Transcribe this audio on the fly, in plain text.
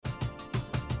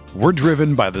We're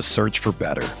driven by the search for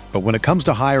better. But when it comes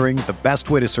to hiring, the best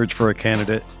way to search for a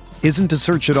candidate isn't to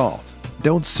search at all.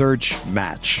 Don't search,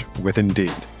 match with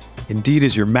Indeed. Indeed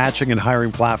is your matching and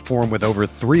hiring platform with over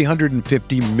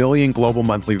 350 million global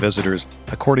monthly visitors,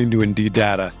 according to Indeed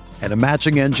data, and a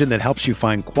matching engine that helps you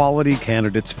find quality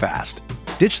candidates fast.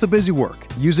 Ditch the busy work.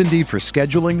 Use Indeed for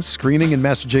scheduling, screening, and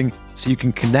messaging so you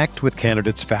can connect with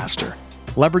candidates faster.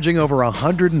 Leveraging over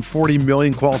 140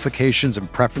 million qualifications and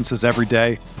preferences every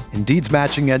day, Indeed's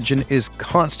matching engine is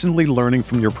constantly learning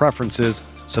from your preferences,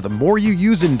 so the more you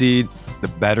use Indeed, the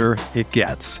better it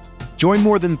gets. Join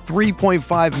more than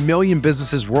 3.5 million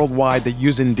businesses worldwide that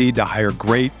use Indeed to hire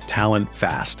great talent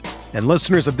fast. And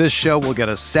listeners of this show will get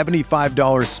a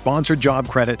 $75 sponsored job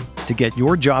credit to get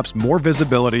your jobs more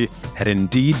visibility at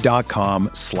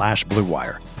Indeed.com/Blue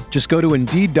Wire. Just go to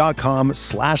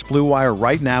Indeed.com/Blue Wire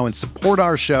right now and support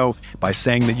our show by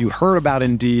saying that you heard about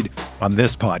Indeed on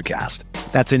this podcast.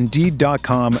 That's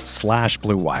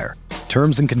Indeed.com/Blue Wire.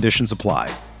 Terms and conditions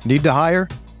apply. Need to hire?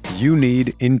 You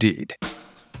need Indeed.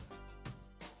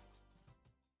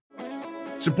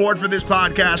 Support for this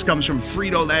podcast comes from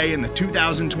Frito-Lay and the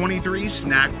 2023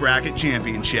 Snack Bracket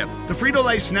Championship. The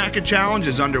Frito-Lay Snack-It Challenge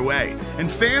is underway,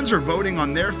 and fans are voting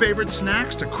on their favorite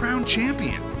snacks to crown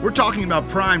champion. We're talking about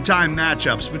prime-time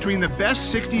matchups between the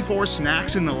best 64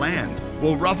 snacks in the land.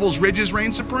 Will Ruffles Ridges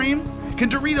reign supreme? Can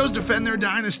Doritos defend their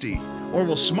dynasty? Or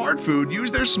will Smart Food use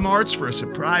their smarts for a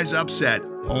surprise upset?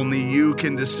 Only you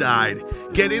can decide.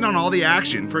 Get in on all the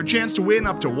action for a chance to win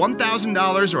up to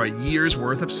 $1,000 or a year's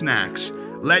worth of snacks.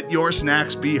 Let your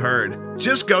snacks be heard.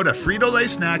 Just go to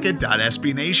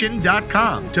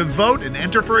fritolaysnacket.sbnation.com to vote and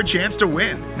enter for a chance to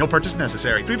win. No purchase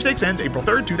necessary. Sweepstakes ends April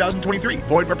 3rd, 2023.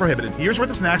 Void where prohibited. Year's worth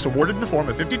of snacks awarded in the form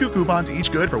of 52 coupons,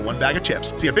 each good for one bag of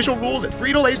chips. See official rules at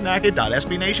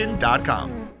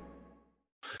fritolaysnacket.sbnation.com.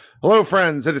 Hello,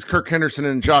 friends. It is Kirk Henderson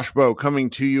and Josh Bowe coming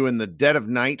to you in the dead of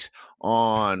night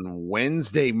on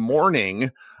Wednesday morning,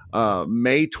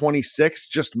 May 26th,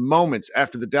 just moments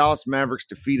after the Dallas Mavericks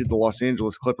defeated the Los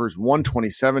Angeles Clippers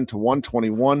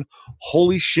 127-121.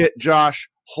 Holy shit, Josh.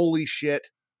 Holy shit.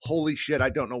 Holy shit. I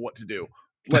don't know what to do.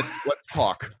 Let's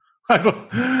talk.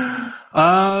 I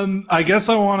guess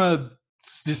I want to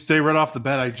just say right off the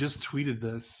bat, I just tweeted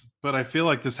this, but I feel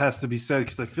like this has to be said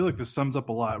because I feel like this sums up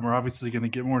a lot, and we're obviously going to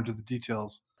get more into the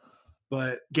details.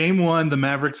 But game one, the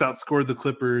Mavericks outscored the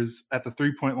Clippers at the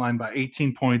three-point line by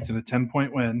 18 points in a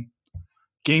 10-point win.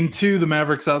 Game two, the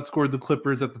Mavericks outscored the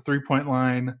Clippers at the three-point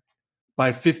line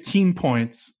by 15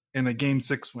 points in a game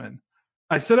six win.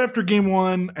 I said after game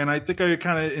one, and I think I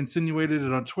kind of insinuated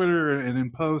it on Twitter and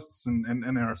in posts and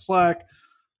in our Slack,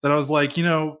 that I was like,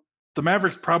 the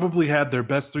Mavericks probably had their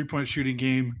best three-point shooting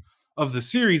game of the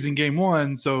series in game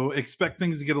one, so expect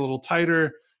things to get a little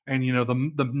tighter. And,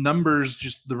 the numbers,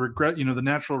 just the regret, the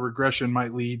natural regression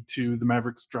might lead to the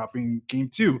Mavericks dropping game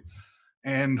two.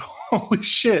 And holy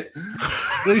shit,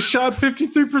 they shot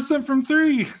 53% from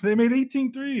three. They made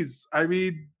 18 threes. I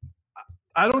mean,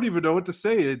 I don't even know what to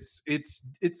say. It's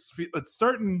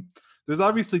starting. There's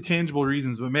obviously tangible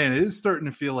reasons, but man, it is starting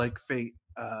to feel like fate.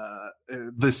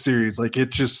 This series, like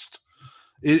it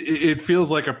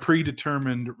feels like a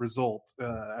predetermined result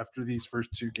after these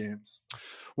first two games.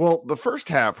 Well, the first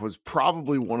half was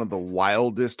probably one of the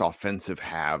wildest offensive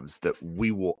halves that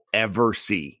we will ever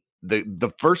see.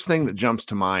 The first thing that jumps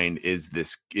to mind is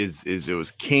it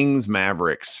was Kings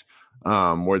Mavericks,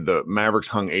 where the Mavericks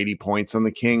hung 80 points on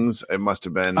the Kings. It must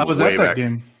have been. I was at that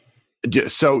game.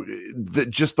 So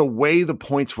just the way the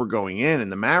points were going in, and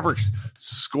the Mavericks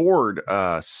scored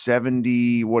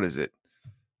 70. What is it?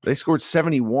 They scored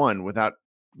 71 without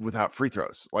free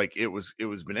throws. Like it was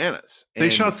bananas.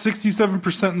 They shot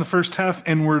 67% in the first half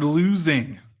and were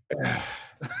losing. It's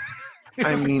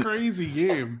a crazy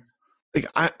game. Like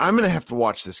I'm going to have to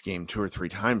watch this game 2 or 3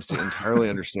 times to entirely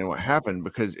understand what happened,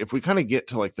 because if we kind of get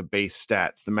to like the base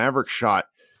stats, the Mavericks shot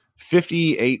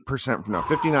 59% from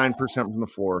the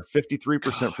floor,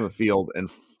 53% from the field, and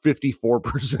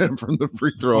 54% from the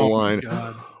free throw line.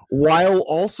 God. While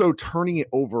also turning it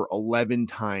over 11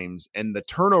 times. And the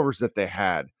turnovers that they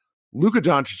had, Luka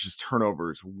Doncic's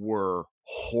turnovers were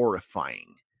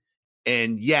horrifying.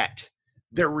 And yet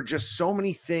there were just so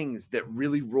many things that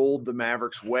really rolled the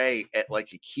Mavericks' way at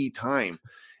like a key time.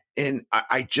 And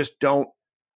I don't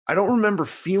remember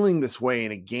feeling this way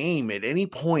in a game at any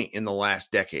point in the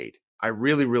last decade. I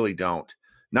really, really don't.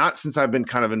 Not since I've been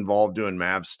kind of involved doing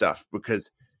Mavs stuff, because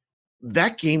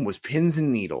that game was pins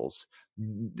and needles.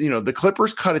 The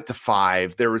Clippers cut it to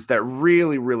 5. There was that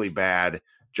really, really bad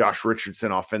Josh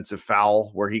Richardson offensive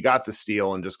foul where he got the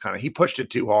steal and just he pushed it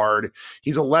too hard.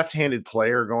 He's a left-handed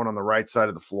player going on the right side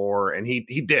of the floor, and he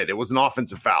did. It was an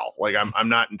offensive foul. Like I'm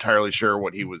not entirely sure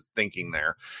what he was thinking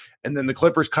there. And then the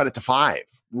Clippers cut it to 5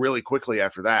 really quickly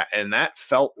after that, and that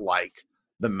felt like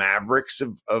the Mavericks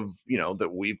of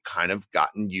that we've kind of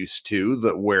gotten used to,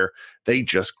 that where they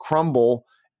just crumble.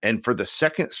 And for the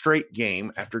second straight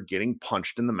game after getting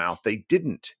punched in the mouth, they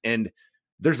didn't. And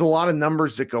there's a lot of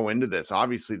numbers that go into this,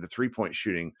 obviously the 3-point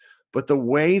shooting, but the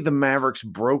way the Mavericks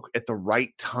broke at the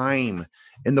right time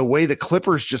and the way the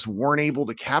Clippers just weren't able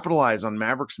to capitalize on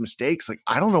Mavericks' mistakes, like,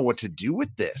 I don't know what to do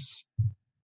with this.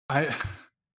 I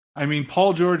mean,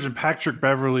 Paul George and Patrick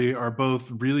Beverley are both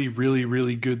really, really,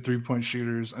 really good 3-point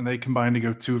shooters, and they combined to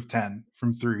go 2 of 10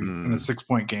 from 3 in a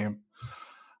 6-point game.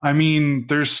 I mean,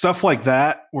 there's stuff like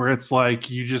that where it's like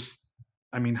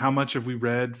how much have we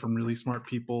read from really smart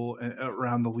people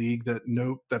around the league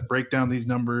that break down these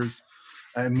numbers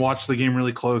and watch the game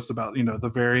really close about,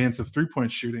 the variance of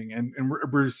 3-point shooting. And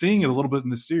we're seeing it a little bit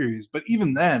in the series. But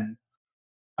even then,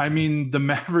 I mean, the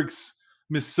Mavericks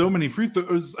missed so many free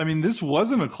throws. I mean, this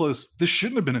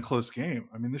shouldn't have been a close game.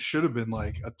 I mean, this should have been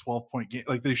like a 12-point game.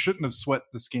 Like, they shouldn't have sweat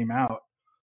this game out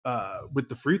with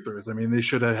the free throws. I mean, they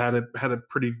should have had it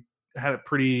pretty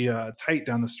tight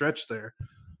down the stretch there.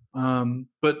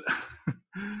 But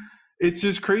it's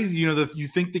just crazy, that you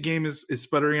think the game is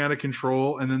sputtering out of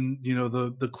control, and then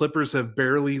the Clippers have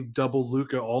barely doubled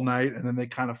Luka all night, and then they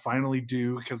kind of finally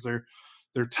do because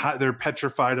they're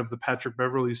petrified of the Patrick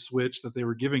Beverley switch that they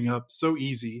were giving up so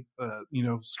easy.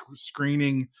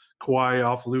 Screening Kawhi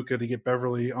off Luka to get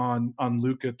Beverley on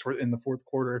Luka in the fourth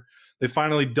quarter. They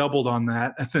finally doubled on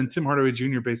that, and then Tim Hardaway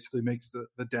Jr. basically makes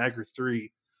the dagger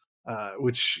 3.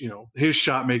 Which his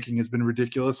shot making has been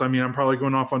ridiculous. I mean, I'm probably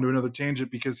going off onto another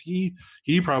tangent because he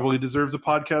probably deserves a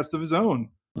podcast of his own.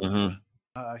 Mm-hmm.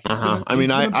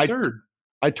 Absurd.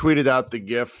 I tweeted out the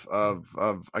GIF of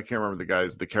I can't remember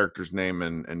the character's name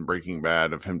in Breaking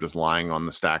Bad of him just lying on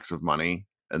the stacks of money,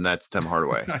 and that's Tim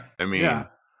Hardaway. I mean, yeah.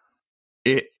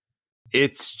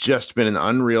 It's just been an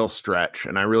unreal stretch,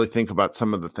 and I really think about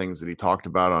some of the things that he talked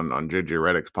about on JJ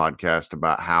Redick's podcast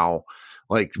about how,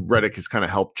 like, Redick has kind of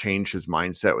helped change his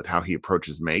mindset with how he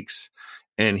approaches makes.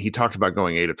 And he talked about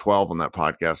going 8 of 12 on that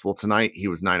podcast. Well, tonight he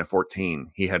was 9 of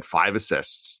 14. He had 5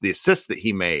 assists. The assists that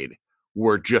he made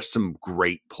were just some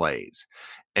great plays.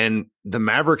 And the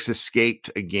Mavericks escaped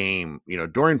a game.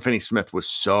 Dorian Finney-Smith was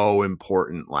so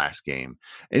important last game.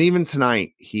 And even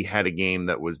tonight, he had a game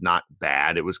that was not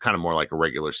bad. It was kind of more like a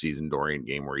regular season Dorian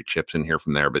game where he chips in here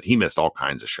from there, but he missed all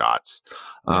kinds of shots.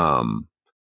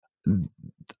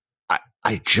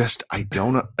 I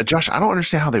don't, Josh, I don't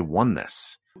understand how they won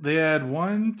this. They had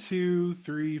 1, 2,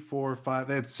 3, 4, 5.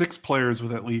 They had 6 players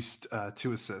with at least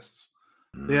 2 assists.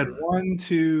 They had 1,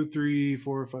 2, 3,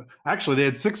 4, 5. Actually, they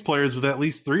had 6 players with at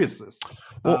least 3 assists.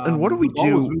 Well, and what do we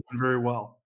do? Was moving very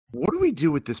well. What do we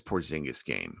do with this Porzingis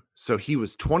game? So he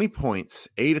was 20 points,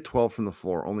 8 of 12 from the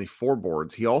floor, only 4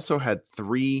 boards. He also had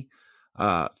 3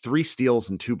 steals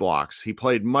and 2 blocks. He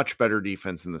played much better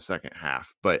defense in the second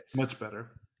half, but much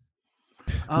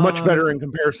better in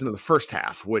comparison to the first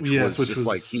half, which was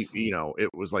like it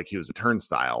was like he was a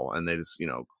turnstile, and they just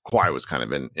Kawhi was kind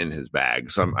of in his bag.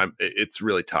 So it's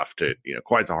really tough to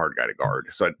Kawhi's a hard guy to guard.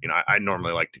 So I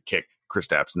normally like to kick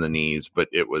Kristaps in the knees, but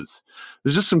there's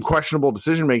just some questionable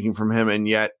decision making from him, and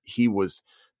yet he was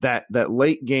that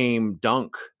late game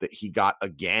dunk that he got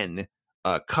again,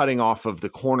 cutting off of the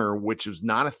corner, which was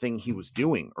not a thing he was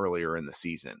doing earlier in the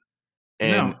season,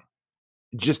 and. No.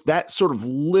 Just that sort of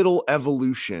little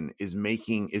evolution is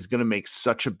going to make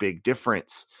such a big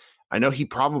difference. I know he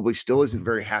probably still isn't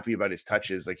very happy about his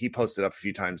touches. Like, he posted up a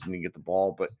few times and didn't get the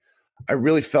ball, but I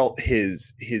really felt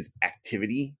his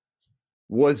activity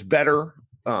was better.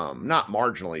 Not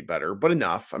marginally better, but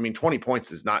enough. I mean, 20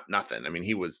 points is not nothing. I mean,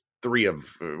 he was 4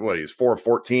 of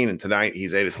 14, and tonight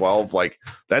he's 8 of 12. Like,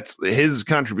 that's his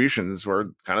contributions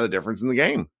were kind of the difference in the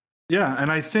game. Yeah,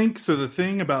 and I think so. The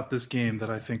thing about this game that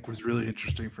I think was really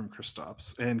interesting from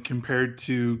Kristaps, and compared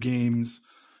to games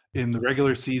in the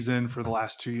regular season for the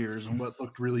last 2 years, and what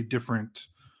looked really different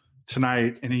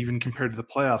tonight, and even compared to the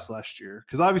playoffs last year,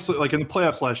 because obviously, like in the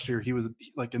playoffs last year, he was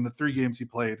like in the 3 games he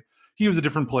played, he was a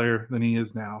different player than he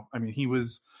is now. I mean, he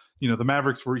was, the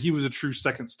Mavericks he was a true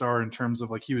second star in terms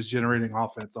of like he was generating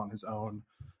offense on his own.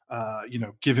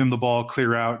 Give him the ball,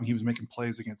 clear out, and he was making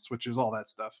plays against switches, all that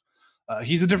stuff.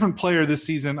 He's a different player this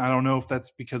season. I don't know if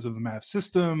that's because of the Mavs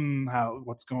system,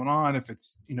 what's going on, if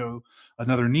it's,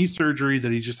 another knee surgery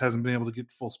that he just hasn't been able to get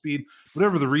to full speed.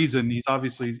 Whatever the reason, he's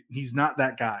not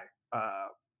that guy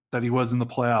that he was in the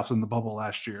playoffs in the bubble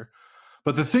last year.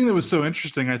 But the thing that was so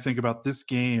interesting, I think, about this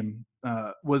game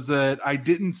was that I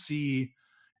didn't see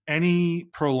any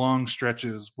prolonged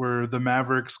stretches where the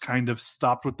Mavericks kind of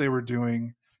stopped what they were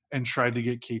doing and tried to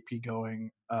get KP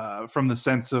going, from the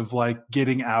sense of like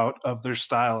getting out of their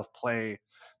style of play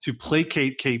to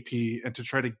placate KP and to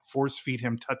try to force feed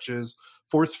him touches,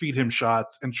 force feed him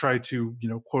shots, and try to,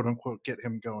 quote unquote, get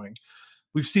him going.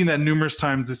 We've seen that numerous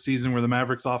times this season where the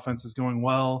Mavericks offense is going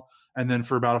well, and then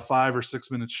for about a 5 or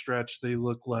 6 minute stretch, they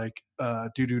look like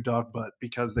doo-doo dog butt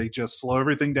because they just slow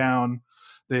everything down.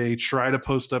 They try to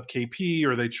post up KP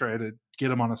or they try to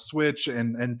get him on a switch,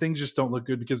 and things just don't look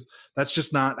good because that's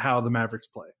just not how the Mavericks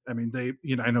play. I mean,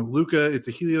 I know Luka, it's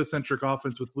a heliocentric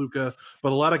offense with Luka,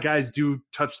 but a lot of guys do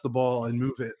touch the ball and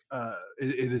move it.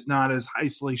 It is not as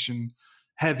isolation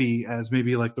heavy as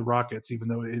maybe like the Rockets, even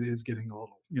though it is getting a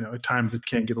little, at times it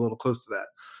can get a little close to that.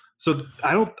 So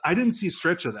I didn't see a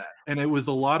stretch of that. And it was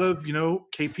a lot of,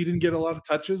 KP didn't get a lot of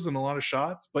touches and a lot of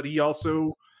shots, but they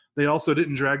also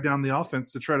didn't drag down the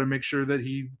offense to try to make sure that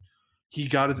he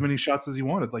got as many shots as he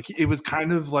wanted. Like it was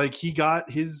kind of like he got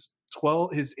his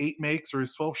 8 makes or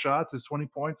his 12 shots, his 20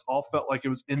 points, all felt like it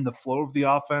was in the flow of the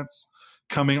offense,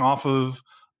 coming off of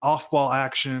off-ball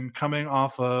action, coming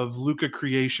off of Luka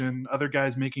creation, other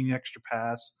guys making the extra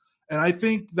pass. And I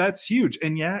think that's huge.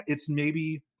 And yeah, it's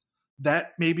maybe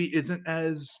isn't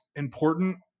as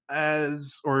important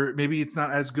as, or maybe it's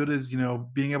not as good as,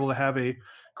 being able to have a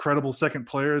credible second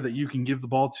player that you can give the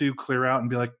ball to, clear out and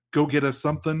be like, go get us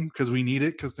something because we need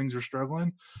it because things are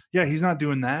struggling. Yeah, he's not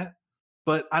doing that.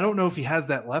 But I don't know if he has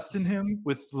that left in him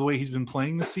with the way he's been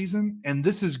playing this season. And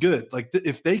this is good. Like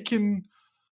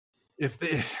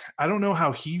I don't know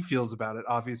how he feels about it,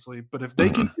 obviously, but if they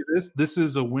can do this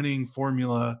is a winning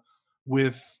formula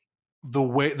with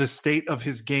the state of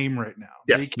his game right now.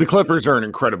 Yes, the Clippers are an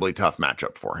incredibly tough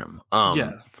matchup for him.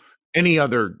 Any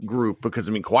other group, because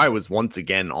Kawhi was once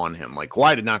again on him. Like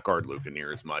Kawhi did not guard Luka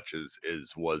near as much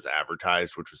as was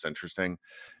advertised, which was interesting.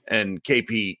 And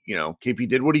KP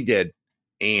did what he did,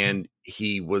 and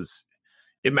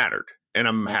it mattered, and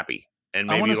I'm happy. And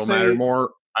maybe it'll matter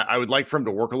more. I would like for him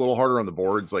to work a little harder on the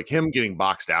boards. Like him getting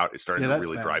boxed out is starting to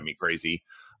really drive me crazy.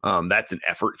 That's an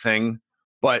effort thing,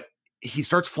 but he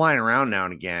starts flying around now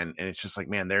and again, and it's just like,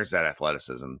 man, there's that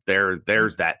athleticism.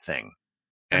 There's that thing.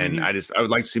 And I would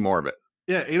like to see more of it.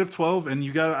 Yeah, 8 of 12, and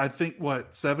you got, I think,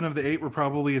 7 of the 8 were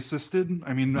probably assisted.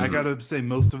 I mean, I got to say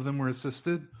most of them were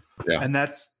assisted. Yeah. And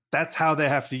that's how they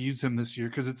have to use him this year,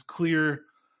 because it's clear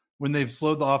when they've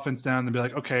slowed the offense down to be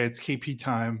like, okay, it's KP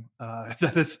time.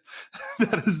 That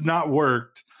has not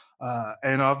worked.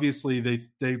 And obviously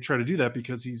they try to do that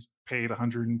because he's paid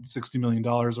 $160 million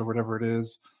or whatever it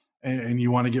is, and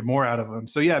you want to get more out of him.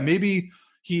 So yeah, maybe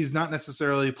he's not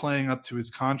necessarily playing up to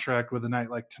his contract with a night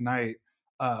like tonight,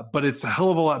 but it's a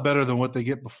hell of a lot better than what they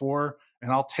get before.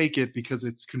 And I'll take it because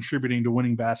it's contributing to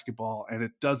winning basketball, and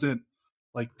it doesn't,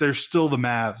 like, they're still the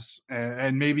Mavs,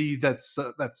 and maybe that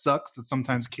sucks that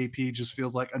sometimes KP just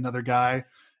feels like another guy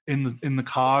in the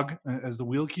cog as the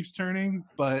wheel keeps turning.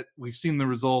 But we've seen the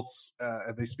results,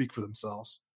 and they speak for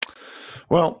themselves.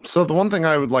 Well, so the one thing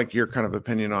I would like your kind of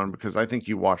opinion on, because I think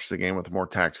you watched the game with a more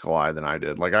tactical eye than I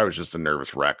did. Like, I was just a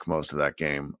nervous wreck most of that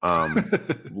game.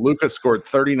 Luka scored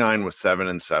 39 with 7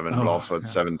 and 7, but also had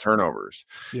 7 turnovers.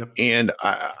 Yep. And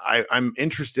I'm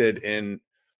interested in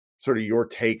sort of your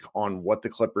take on what the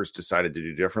Clippers decided to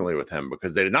do differently with him,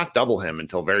 because they did not double him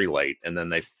until very late. And then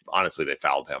they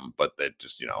fouled him, but they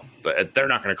just, they're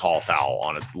not going to call a foul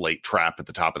on a late trap at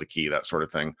the top of the key, that sort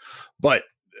of thing. But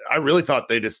I really thought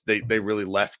they really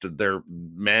left their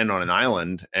men on an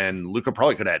island, and Luka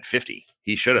probably could have had 50.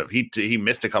 He should have. He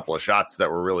missed a couple of shots that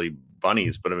were really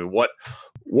bunnies. But I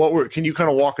mean, can you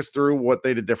kind of walk us through what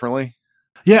they did differently?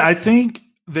 Yeah, I think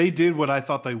they did what I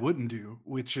thought they wouldn't do,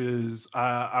 which is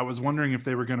I was wondering if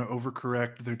they were going to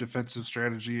overcorrect their defensive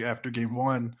strategy after game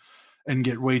 1 and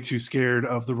get way too scared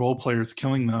of the role players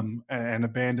killing them and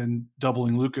abandon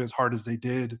doubling Luka as hard as they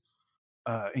did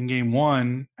in game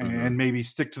 1, and maybe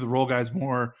stick to the role guys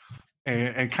more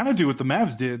and kind of do what the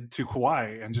Mavs did to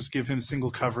Kawhi and just give him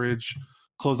single coverage,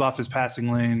 close off his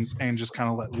passing lanes, and just kind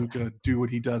of let Luka do what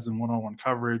he does in one-on-one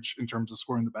coverage in terms of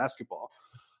scoring the basketball.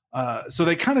 So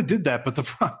they kind of did that, but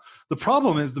the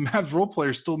problem is the Mavs role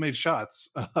players still made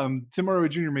shots. Tim Hardaway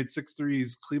Jr. made 6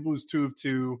 threes. Kleber was 2 of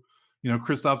 2.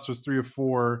 Kristaps was 3 of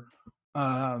 4.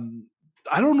 I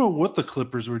don't know what the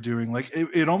Clippers were doing. Like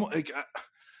it almost like.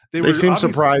 They seemed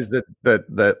surprised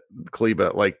that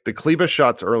Kleber, like the Kleber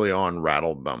shots early on,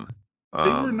 rattled them.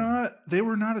 They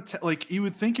were not like you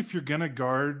would think if you're gonna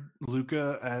guard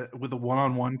Luka with a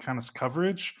one-on-one kind of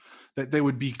coverage that they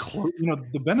would be close.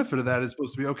 The benefit of that is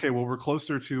supposed to be okay. Well, we're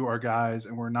closer to our guys,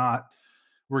 and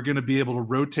we're going to be able to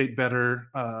rotate better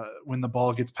when the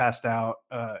ball gets passed out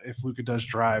if Luka does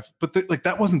drive. But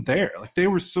that wasn't there. Like they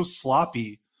were so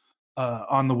sloppy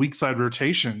on the weak side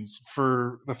rotations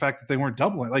for the fact that they weren't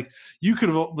doubling. Like you could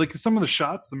have, like some of the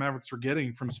shots the Mavericks were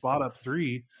getting from spot up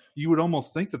three, you would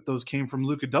almost think that those came from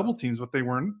Luka double teams, but they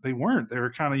weren't. They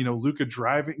were kind of, Luka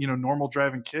driving, normal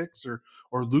driving kicks or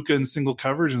Luka in single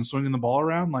coverage and swinging the ball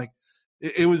around. Like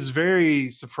it was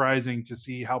very surprising to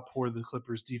see how poor the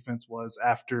Clippers defense was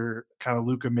after kind of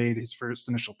Luka made his first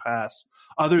initial pass,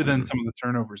 other than some of the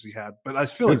turnovers he had. But I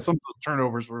feel like some of those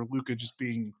turnovers were Luka just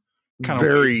being kind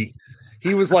of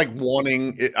he was like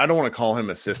wanting it. I don't want to call him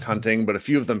assist hunting, but a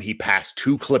few of them he passed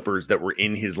two Clippers that were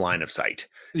in his line of sight.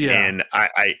 Yeah. And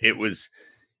it was,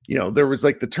 there was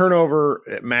like the turnover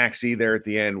at Maxey there at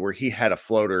the end where he had a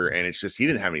floater and it's just, he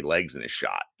didn't have any legs in his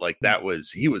shot. Like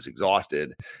he was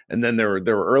exhausted. And then there were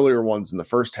earlier ones in the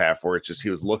first half where it's just,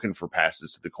 he was looking for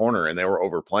passes to the corner and they were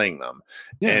overplaying them.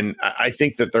 Yeah. And I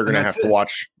think that they're going to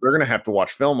have to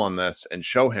watch film on this and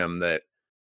show him that,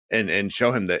 and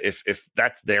show him that if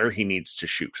that's there, he needs to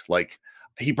shoot. Like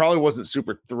he probably wasn't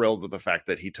super thrilled with the fact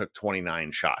that he took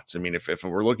 29 shots. I mean, if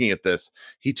we're looking at this,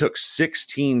 he took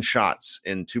 16 shots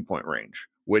in 2-point range,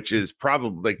 which is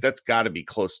probably that's got to be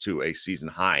close to a season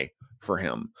high for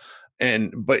him.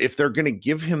 But if they're going to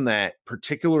give him that,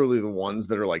 particularly the ones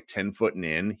that are like 10 foot and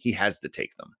in, he has to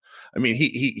take them. I mean,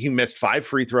 he missed 5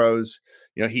 free throws.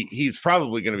 He's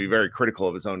probably going to be very critical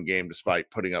of his own game,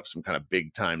 despite putting up some kind of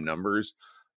big time numbers.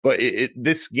 But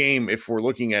this game, if we're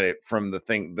looking at it from the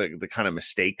kind of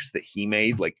mistakes that he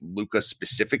made, like Luka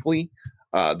specifically,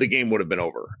 the game would have been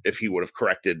over if he would have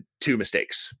corrected 2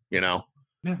 mistakes. Yeah.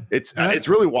 It's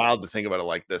really wild to think about it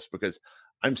like this, because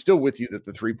I'm still with you that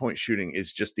the 3-point shooting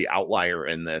is just the outlier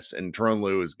in this. And Tyronn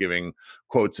Lue is giving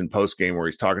quotes in post game where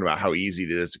he's talking about how easy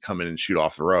it is to come in and shoot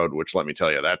off the road, which, let me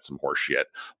tell you, that's some horse shit.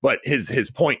 But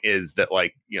his point is that,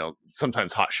 like,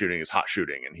 sometimes hot shooting is hot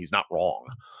shooting, and he's not wrong.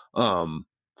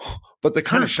 But the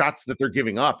kind of shots that they're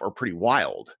giving up are pretty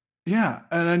wild. Yeah,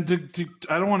 and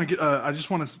I don't want to get. I just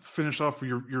want to finish off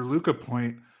your Luka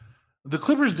point. The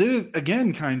Clippers did it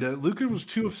again, kind of. Luka was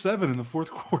 2 of 7 in the fourth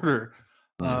quarter.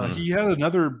 He had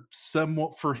another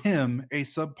somewhat, for him, a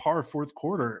subpar fourth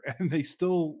quarter, and they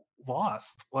still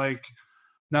lost. Like,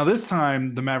 now this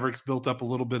time the Mavericks built up a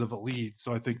little bit of a lead,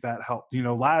 so I think that helped.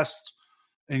 Last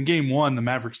in game 1, the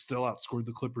Mavericks still outscored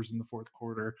the Clippers in the fourth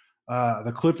quarter.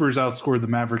 The Clippers outscored the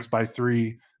Mavericks by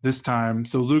 3 this time.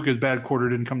 So Luka's bad quarter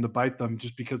didn't come to bite them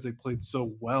just because they played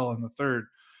so well in the third.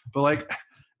 But like,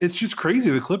 it's just crazy.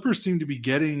 The Clippers seem to be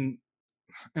getting,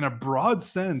 in a broad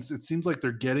sense, it seems like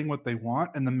they're getting what they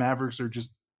want, and the Mavericks are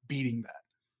just beating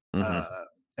that.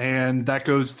 And that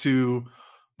goes to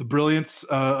the brilliance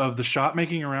of the shot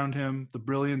making around him, the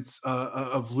brilliance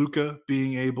of Luka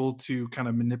being able to kind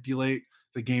of manipulate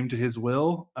the game to his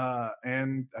will.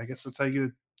 And I guess that's how you get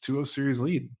a 2-0 series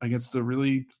lead against a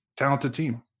really talented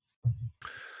team.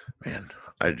 Man,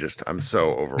 I'm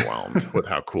so overwhelmed with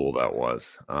how cool that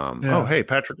was. Oh, hey,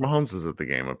 Patrick Mahomes is at the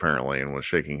game apparently and was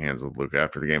shaking hands with Luka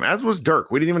after the game, as was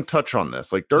Dirk. We didn't even touch on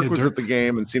this. Like Dirk was at the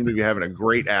game and seemed to be having a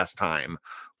great ass time,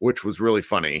 which was really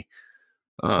funny.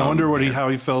 I wonder how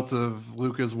he felt of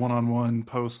Luka's one-on-one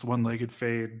post one-legged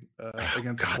fade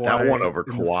against Kawhi. That one over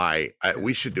Kawhi.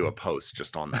 We should do a post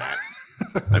just on that.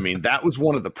 I mean, that was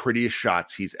one of the prettiest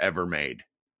shots he's ever made.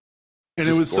 And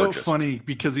just it was gorgeous. So funny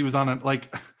because he was on it.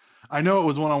 Like, I know it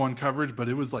was one-on-one coverage, but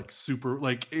it was like super,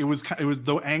 like it was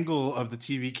the angle of the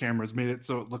TV cameras made it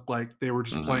so it looked like they were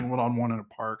just playing one-on-one in a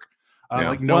park.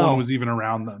 Like no one was even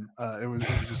around them. It was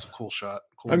just a cool shot.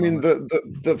 Cool moment.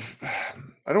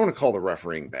 I don't want to call the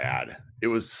refereeing bad. It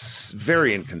was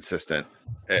very inconsistent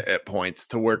at points,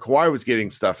 to where Kawhi was getting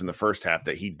stuff in the first half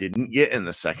that he didn't get in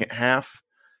the second half.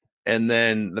 And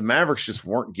then the Mavericks just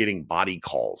weren't getting body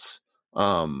calls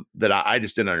that I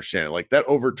just didn't understand it. Like that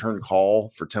overturned call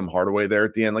for Tim Hardaway there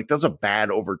at the end, like that's a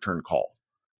bad overturned call.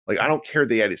 Like, I don't care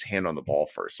that he had his hand on the ball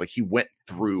first. Like he went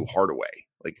through Hardaway.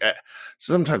 Like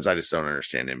sometimes I just don't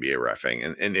understand NBA reffing,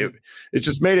 and it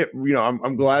just made it.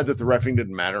 I'm glad that the reffing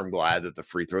didn't matter. I'm glad that the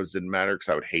free throws didn't matter, because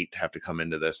I would hate to have to come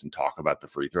into this and talk about the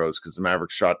free throws, because the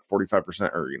Mavericks shot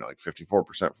 45% or like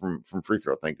 54% from free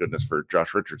throw. Thank goodness for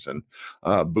Josh Richardson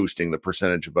boosting the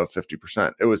percentage above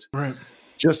 50%. It was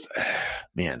just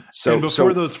man. And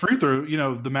before those free throws,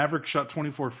 the Mavericks shot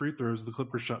 24 free throws, the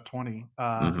Clippers shot 20.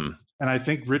 And I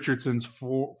think Richardson's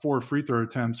four free throw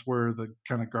attempts were the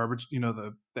kind of garbage,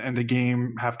 the end of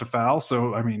game have to foul.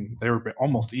 So, I mean, they were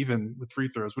almost even with free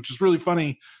throws, which is really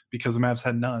funny because the Mavs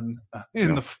had none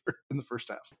in the first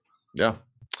half. Yeah.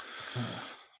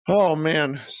 Oh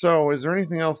man. So is there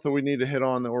anything else that we need to hit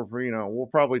on that we'll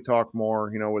probably talk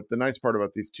more, with the nice part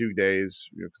about these 2 days,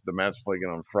 because the Mavs play again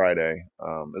on Friday,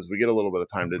 as we get a little bit of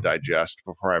time to digest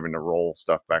before having to roll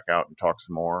stuff back out and talk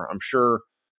some more. I'm sure,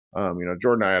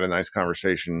 Jordan and I had a nice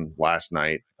conversation last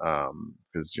night,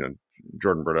 because,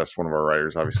 Jordan Burdess, one of our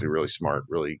writers, obviously really smart,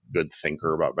 really good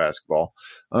thinker about basketball.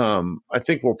 I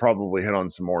think we'll probably hit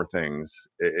on some more things.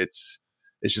 It's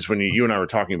just when you and I were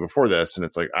talking before this, and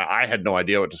it's like, I had no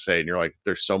idea what to say. And you're like,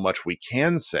 there's so much we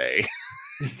can say.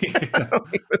 I don't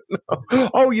even know.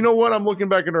 Oh, you know what? I'm looking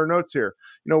back at our notes here.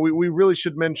 We really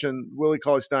should mention Willie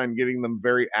Cauley-Stein getting them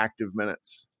very active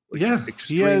minutes.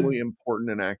 Extremely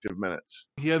important and active minutes.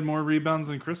 He had more rebounds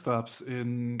than Kristaps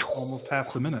in almost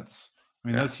half the minutes. I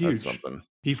mean, that's huge. That's something.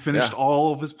 He finished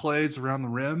all of his plays around the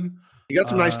rim. He got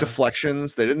some nice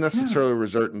deflections. They didn't necessarily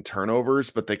result in turnovers,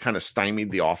 but they kind of stymied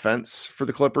the offense for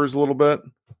the Clippers a little bit.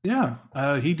 Yeah,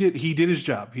 he did his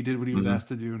job. He did what he was asked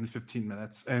to do in 15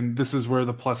 minutes. And this is where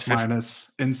the plus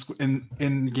minus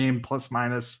in game plus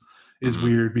minus is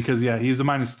weird because he was a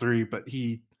 -3, but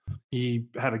he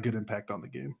had a good impact on the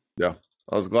game. Yeah,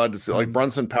 I was glad to see.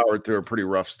 Brunson powered through a pretty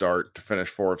rough start to finish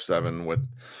 4 of 7 with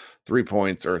 3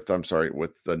 points, with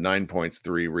the 9 points,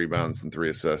 3 rebounds, and 3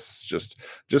 assists.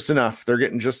 Just enough. They're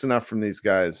getting just enough from these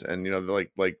guys, and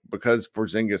because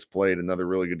Porzingis played another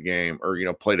really good game, or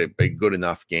played a good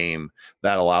enough game,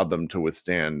 that allowed them to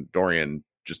withstand Dorian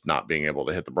just not being able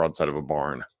to hit the broadside of a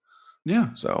barn.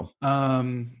 Yeah. So, I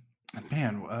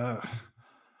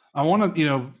want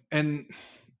to, and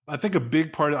I think a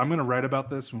big part. I'm going to write about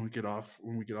this when we get off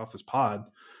this pod.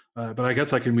 But I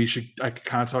guess I could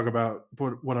kind of talk about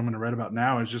what I'm going to write about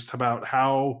now is just about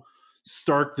how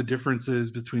stark the difference is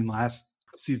between last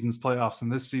season's playoffs and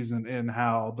this season, and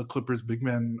how the Clippers big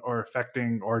men are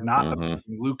affecting or not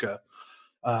affecting Luka.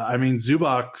 I mean,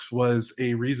 Zubac was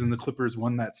a reason the Clippers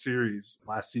won that series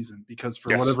last season because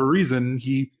for whatever reason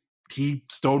he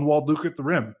stonewalled Luka at the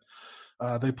rim.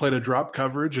 They played a drop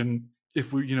coverage, and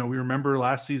if we remember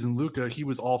last season, Luka, he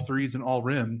was all threes and all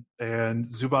rim, and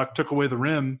Zubac took away the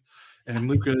rim, and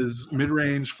Luka's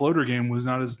mid-range floater game was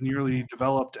not as nearly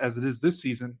developed as it is this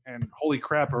season. And holy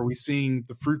crap, are we seeing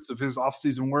the fruits of his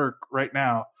offseason work right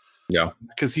now? Yeah,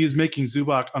 because he is making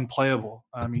Zubac unplayable.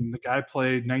 I mean, the guy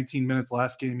played 19 minutes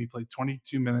last game. He played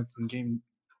 22 minutes in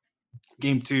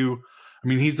game 2. I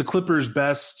mean, he's the Clippers'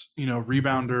 best,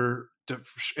 rebounder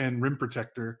and rim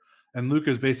protector. And Luka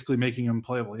is basically making him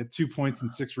playable. He had 2 points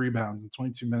and 6 rebounds in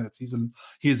 22 minutes.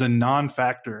 He's a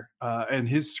non-factor, and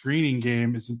his screening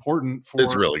game is important for.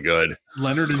 It's really good.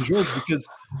 Leonard and George, because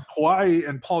Kawhi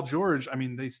and Paul George. I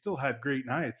mean, they still had great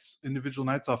nights, individual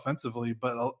nights offensively,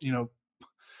 but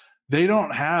they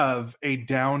don't have a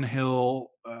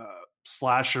downhill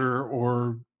slasher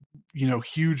or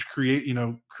huge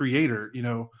creator.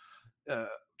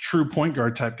 True point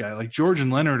guard type guy. Like George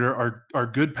and Leonard are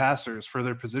good passers for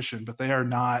their position, but they are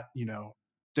not,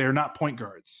 they're not point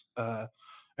guards.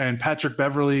 And Patrick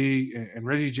Beverly and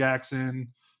Reggie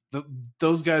Jackson,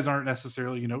 those guys aren't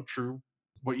necessarily, true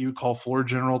what you would call floor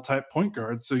general type point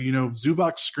guards. So,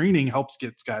 Zubac's screening helps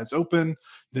get guys open.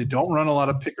 They don't run a lot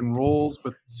of pick and rolls,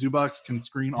 but Zubac can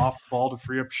screen off the ball to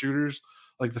free up shooters.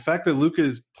 Like the fact that Luka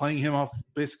is playing him off,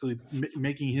 basically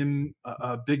making him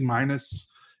a big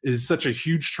minus, is such a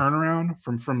huge turnaround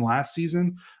from last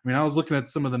season. I mean, I was looking at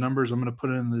some of the numbers. I'm going to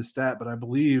put it in the stat, but I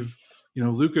believe,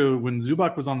 Luka, when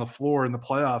Zubac was on the floor in the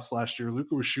playoffs last year,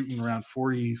 Luka was shooting around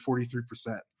 43%.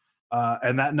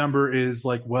 And that number is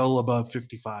like well above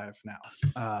 55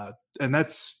 now. And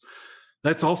that's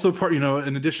also part,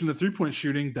 in addition to 3-point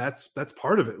shooting, that's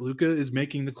part of it. Luka is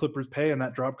making the Clippers pay on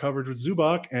that drop coverage with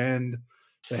Zubac, and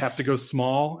they have to go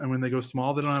small, and when they go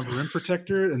small, they don't have a rim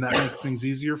protector, and that makes things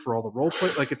easier for all the role play.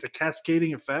 Like it's a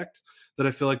cascading effect that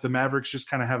I feel like the Mavericks just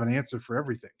kind of have an answer for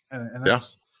everything, and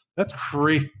that's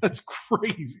crazy. That's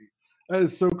crazy. That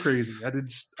is so crazy.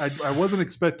 I wasn't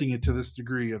expecting it to this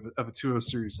degree of a 2-0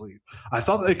 series lead. I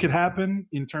thought that it could happen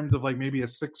in terms of like maybe a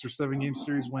 6 or 7 game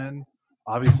series win.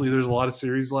 Obviously, there's a lot of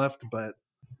series left, but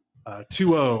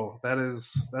 2-0 that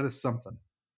is something.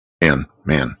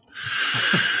 Man.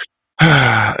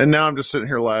 And now I'm just sitting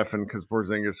here laughing because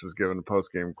Porzingis is giving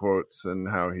post-game quotes and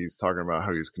how he's talking about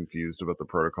how he's confused about the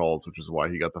protocols, which is why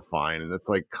he got the fine. And it's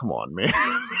like, come on, man.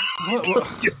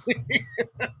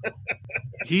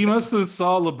 He must have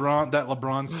saw that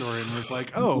LeBron story and was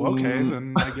like, "Oh, okay,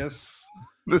 then I guess."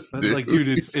 Dude,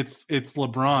 it's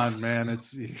LeBron, man.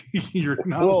 You're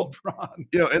not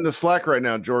LeBron. In the Slack right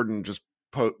now, Jordan just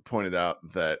pointed out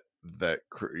that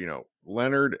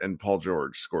Leonard and Paul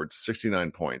George scored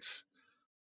 69 points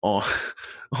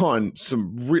on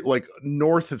some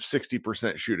north of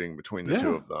 60% shooting between the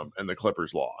two of them, and the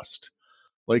Clippers lost.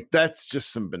 Like, that's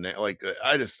just some banana. Like,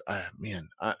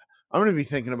 I'm going to be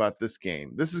thinking about this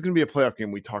game. This is going to be a playoff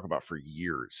game we talk about for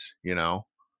years,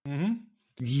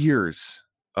 years.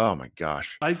 Oh my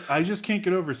gosh. I just can't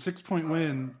get over 6-point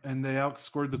win, and they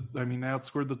outscored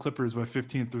the Clippers by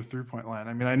 15 through 3-point line.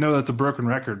 I mean, I know that's a broken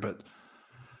record, but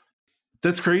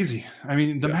that's crazy. I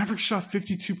mean, the Mavericks shot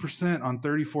 52% on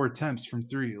 34 attempts from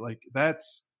three. Like,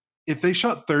 that's if they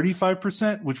shot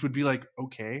 35%, which would be like,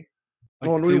 okay.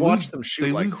 Well, and we watched them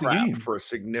shoot like crap for a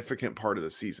significant part of the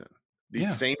season.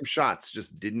 These same shots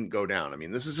just didn't go down. I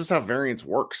mean, this is just how variance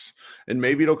works. And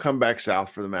maybe it'll come back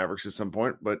south for the Mavericks at some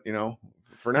point. But,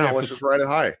 for now, let's just ride it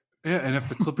high. Yeah, and if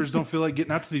the Clippers don't feel like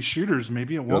getting out to these shooters,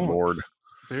 maybe it won't. Good Lord.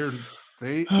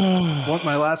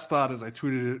 My last thought, as I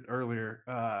tweeted it earlier,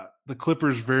 the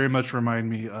Clippers very much remind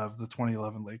me of the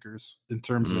 2011 Lakers in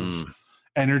terms of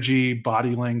energy,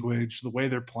 body language, the way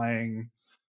they're playing.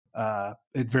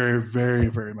 It very, very,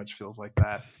 very much feels like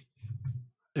that.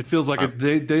 It feels like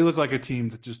they look like a team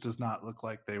that just does not look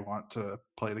like they want to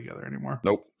play together anymore.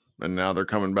 Nope. And now they're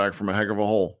coming back from a heck of a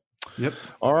hole. Yep.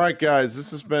 All right, guys.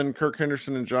 This has been Kirk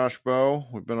Henderson and Josh Bowe.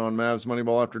 We've been on Mavs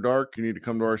Moneyball After Dark. You need to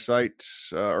come to our site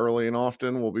early and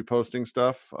often. We'll be posting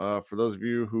stuff. For those of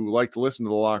you who like to listen to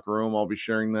The Locker Room, I'll be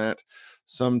sharing that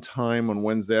sometime on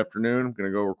Wednesday afternoon. I'm going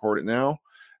to go record it now.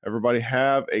 Everybody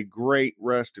have a great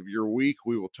rest of your week.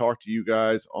 We will talk to you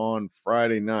guys on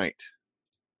Friday night.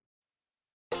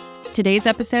 Today's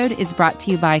episode is brought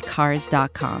to you by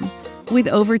Cars.com. With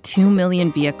over 2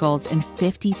 million vehicles and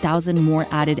 50,000 more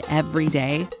added every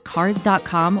day,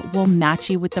 Cars.com will match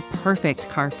you with the perfect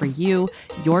car for you,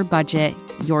 your budget,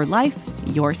 your life,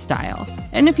 your style.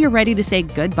 And if you're ready to say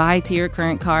goodbye to your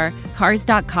current car,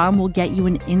 Cars.com will get you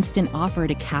an instant offer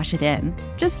to cash it in.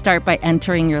 Just start by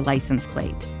entering your license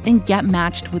plate and get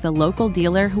matched with a local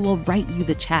dealer who will write you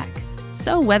the check.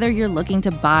 So whether you're looking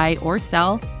to buy or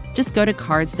sell, just go to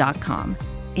Cars.com.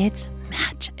 It's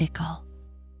magical.